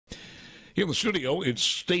Here in the studio, it's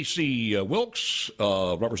Stacey Wilkes,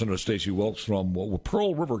 Representative Stacey Wilkes from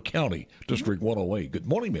Pearl River County, District 108. Good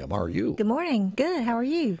morning, ma'am. How are you? Good morning. Good. How are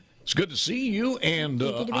you? It's good to see you. And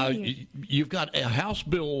you've got a House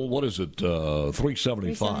Bill, what is it, 375?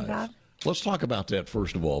 375. Let's talk about that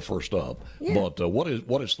first up. Yeah. But what is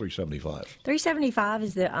 375? 375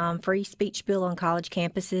 is the free speech bill on college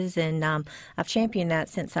campuses, and I've championed that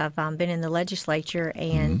since I've been in the legislature.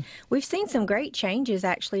 And we've seen some great changes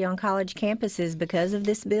actually on college campuses because of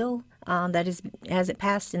this bill. That hasn't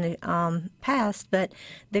passed in the past, but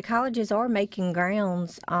the colleges are making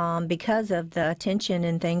grounds because of the attention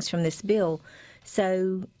and things from this bill.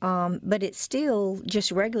 So, but it's still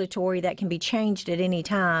just regulatory that can be changed at any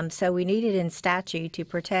time. So we need it in statute to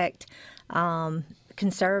protect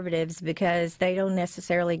conservatives because they don't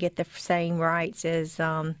necessarily get the same rights as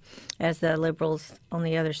the liberals on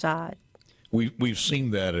the other side. We've seen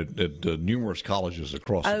that at numerous colleges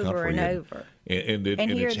across the country. Over and over. And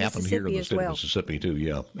it's happened here in the state of Mississippi, too,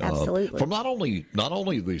 yeah. Absolutely. From not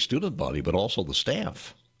only the student body, but also the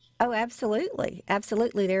staff. Oh, absolutely.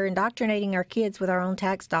 Absolutely. They're indoctrinating our kids with our own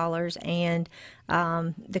tax dollars, and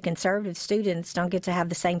the conservative students don't get to have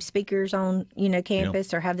the same speakers on,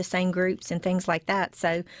 campus or have the same groups and things like that.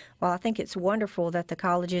 So while I think it's wonderful that the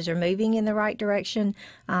colleges are moving in the right direction,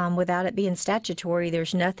 without it being statutory,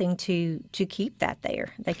 there's nothing to keep that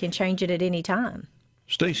there. They can change it at any time.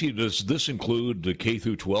 Stacey, does this include the K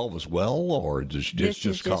through 12 as well, or is this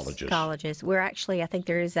just colleges? Colleges. I think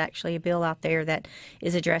there is actually a bill out there that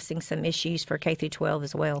is addressing some issues for K through 12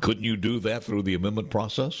 as well. Couldn't you do that through the amendment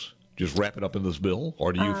process? Just wrap it up in this bill,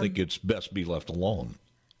 or do you think it's best be left alone?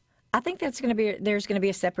 I think there's going to be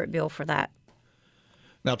a separate bill for that.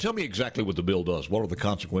 Now, tell me exactly what the bill does. What are the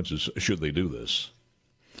consequences should they do this?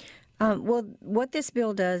 Well, what this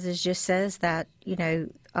bill does is just says that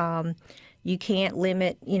you can't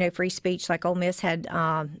limit, free speech. Like Ole Miss had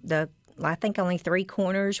I think only 3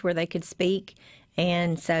 corners where they could speak,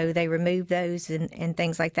 and so they removed those and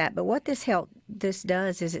things like that. But what this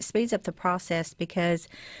does is it speeds up the process because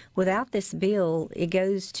without this bill, it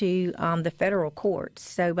goes to the federal courts.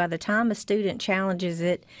 So by the time a student challenges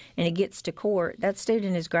it and it gets to court, that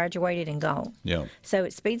student is graduated and gone. Yeah. So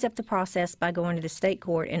it speeds up the process by going to the state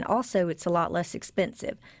court, and also it's a lot less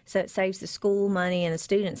expensive. So it saves the school money and the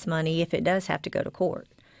students money if it does have to go to court.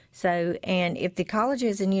 So, and if the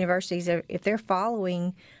colleges and universities if they're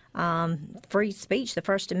following free speech, the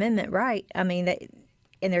First Amendment right, and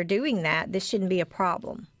they're doing that, this shouldn't be a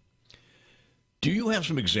problem. Do you have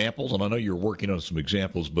some examples? And I know you're working on some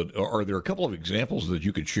examples, but are there a couple of examples that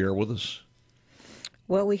you could share with us?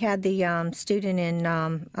 Well, we had the student in,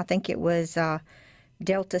 I think it was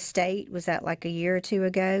Delta State, was that like a year or two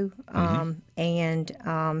ago? And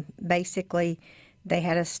basically they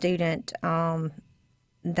had a student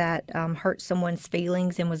that hurt someone's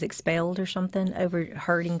feelings and was expelled or something over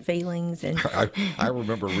hurting feelings. And I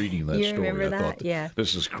remember reading that story. You remember that? I thought, yeah.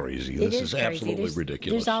 This is crazy. This is absolutely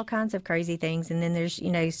ridiculous. There's all kinds of crazy things. And then there's,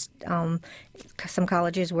 some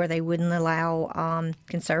colleges where they wouldn't allow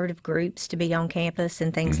conservative groups to be on campus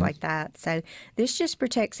and things like that. So this just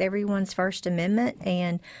protects everyone's First Amendment,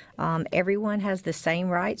 and everyone has the same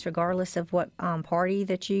rights regardless of what party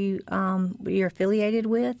that you're affiliated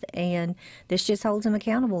with. And this just holds them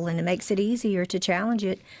accountable, and it makes it easier to challenge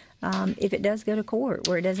it if it does go to court,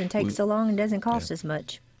 where it doesn't take so long and doesn't cost as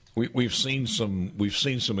much. We've seen some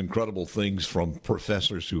incredible things from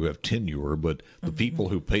professors who have tenure, but the people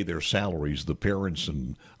who pay their salaries, the parents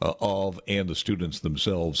and the students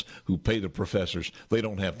themselves who pay the professors, they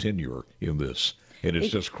don't have tenure in this, and it's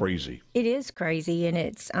just crazy. It is crazy, and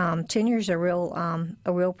it's tenure's a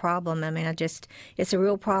real problem. It's a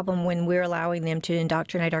real problem when we're allowing them to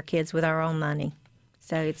indoctrinate our kids with our own money.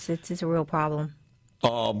 So it's a real problem.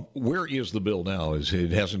 Where is the bill now?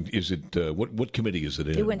 What committee is it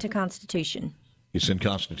in? It went to Constitution. It's in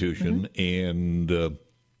Constitution, and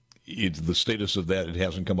the status of that, it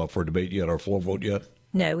hasn't come up for debate yet or floor vote yet?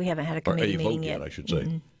 No, we haven't had a committee meeting yet, I should say.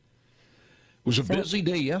 It was a busy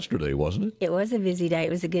day yesterday, wasn't it? It was a busy day. It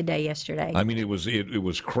was a good day yesterday. It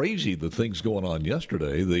was crazy, the things going on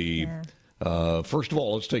yesterday. First of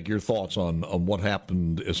all, let's take your thoughts on what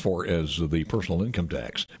happened as far as the personal income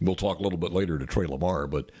tax. We'll talk a little bit later to Trey Lamar,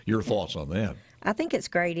 but your thoughts on that. I think it's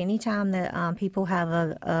great. Anytime that people have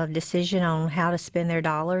a decision on how to spend their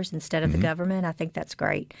dollars instead of the government, I think that's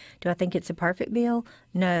great. Do I think it's a perfect bill?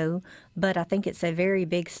 No, but I think it's a very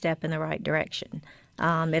big step in the right direction.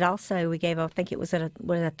 It also, we gave, I think it was a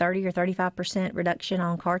 30 or 35% reduction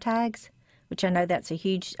on car tags, which I know that's a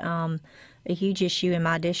huge issue in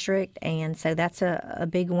my district, and so that's a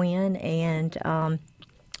big win. And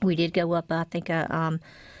we did go up, I think,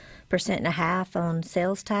 1.5% on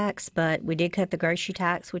sales tax, but we did cut the grocery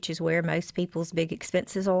tax, which is where most people's big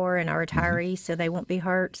expenses are, and our retirees, so they won't be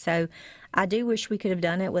hurt. So I do wish we could have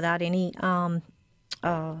done it without any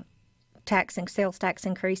tax and sales tax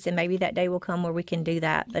increase, and maybe that day will come where we can do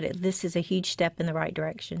that. But this is a huge step in the right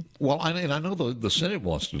direction. Well, and I know the Senate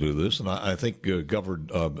wants to do this, and I think Lieutenant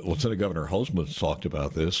Governor Hoseman's talked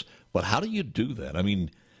about this. But how do you do that? I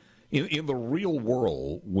mean, in the real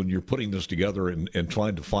world, when you're putting this together and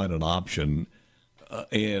trying to find an option,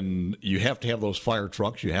 and you have to have those fire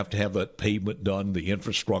trucks, you have to have that pavement done, the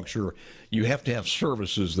infrastructure, you have to have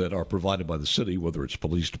services that are provided by the city, whether it's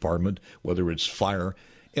police department, whether it's fire,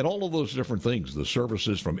 and all of those different things, the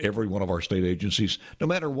services from every one of our state agencies, no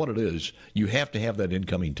matter what it is, you have to have that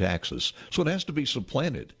incoming taxes. So it has to be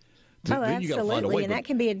supplanted. Oh, absolutely, and that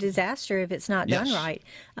can be a disaster if it's not done right.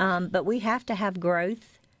 But we have to have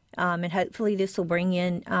growth. And hopefully this will bring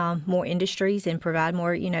in more industries and provide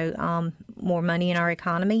more, more money in our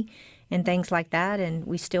economy and things like that. And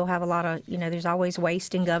we still have a lot of, there's always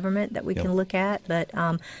waste in government that we can look at. But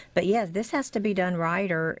yes, this has to be done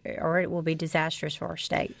right, or it will be disastrous for our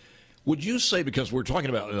state. Would you say, because we're talking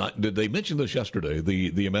about, did they mention this yesterday,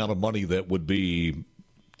 the amount of money that would be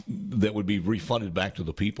refunded back to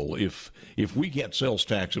the people if we get sales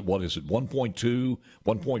tax at, what is it, 1.2,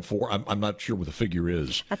 1.4? I'm not sure what the figure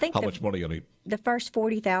is. I think much money on it. The first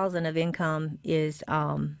 $40,000 of income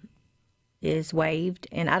is waived,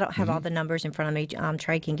 and I don't have all the numbers in front of me.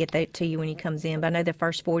 Trey can get that to you when he comes in, but I know the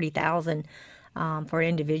first $40,000 for an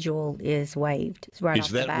individual is waived. It's right is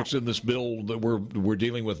off that the bat. what's in this bill that we're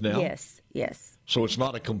dealing with now? Yes. So it's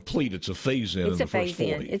not a complete; it's a phase in. It's a phase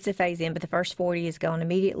in. It's a phase in, but the first 40 is going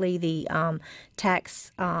immediately. The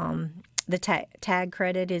tax, the tag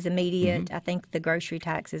credit is immediate. I think the grocery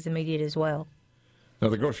tax is immediate as well. Now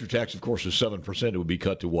the grocery tax, of course, is 7%. It would be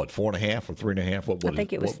cut to what, 4.5 or 3.5? I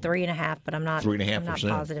think it was 3.5, but I'm not 3.5%. I'm not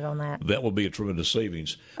positive on that. That would be a tremendous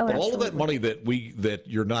savings. Oh, but absolutely. All of that money that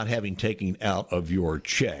you're not having taken out of your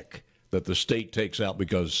check, that the state takes out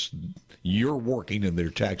because you're working and they're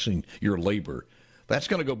taxing your labor, that's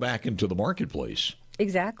going to go back into the marketplace.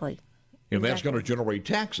 Exactly. And that's going to generate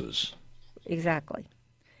taxes. Exactly.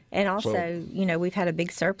 And also, we've had a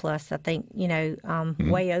big surplus, I think,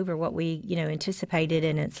 way over what we, anticipated,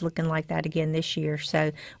 and it's looking like that again this year.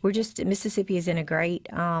 So Mississippi is in a great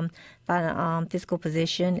fiscal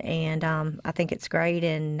position, and I think it's great,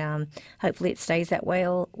 and hopefully it stays that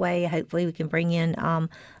way. Hopefully we can bring in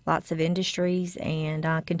lots of industries and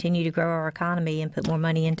continue to grow our economy and put more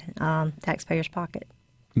money into taxpayers' pocket.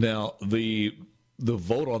 Now, the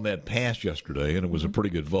vote on that passed yesterday, and it was a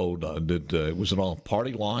pretty good vote. Was it on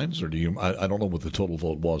party lines, or I don't know what the total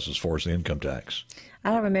vote was as far as the income tax.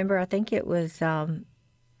 I don't remember. I think it was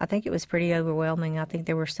pretty overwhelming. I think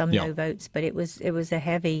there were some no votes, but it was a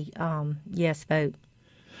heavy yes vote.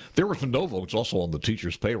 There were some no votes also on the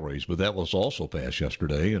teachers' pay raise, but that was also passed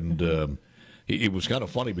yesterday, and it was kind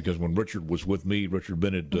of funny because when Richard was with me, Richard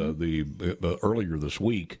Bennett, earlier this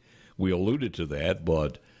week, we alluded to that,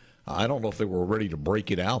 but I don't know if they were ready to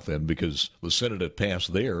break it out then, because the Senate had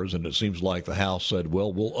passed theirs, and it seems like the House said,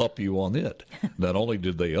 well, we'll up you on it. Not only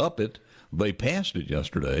did they up it, they passed it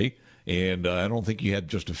yesterday, and I don't think you had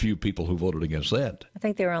just a few people who voted against that. I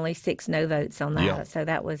think there were only 6 no votes on that, so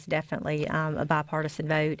that was definitely a bipartisan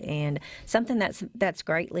vote, and something that's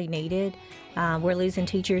greatly needed. We're losing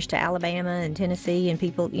teachers to Alabama and Tennessee and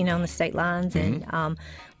people, on the state lines, and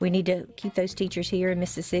we need to keep those teachers here in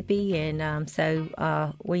Mississippi, and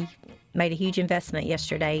so we made a huge investment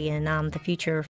yesterday in the future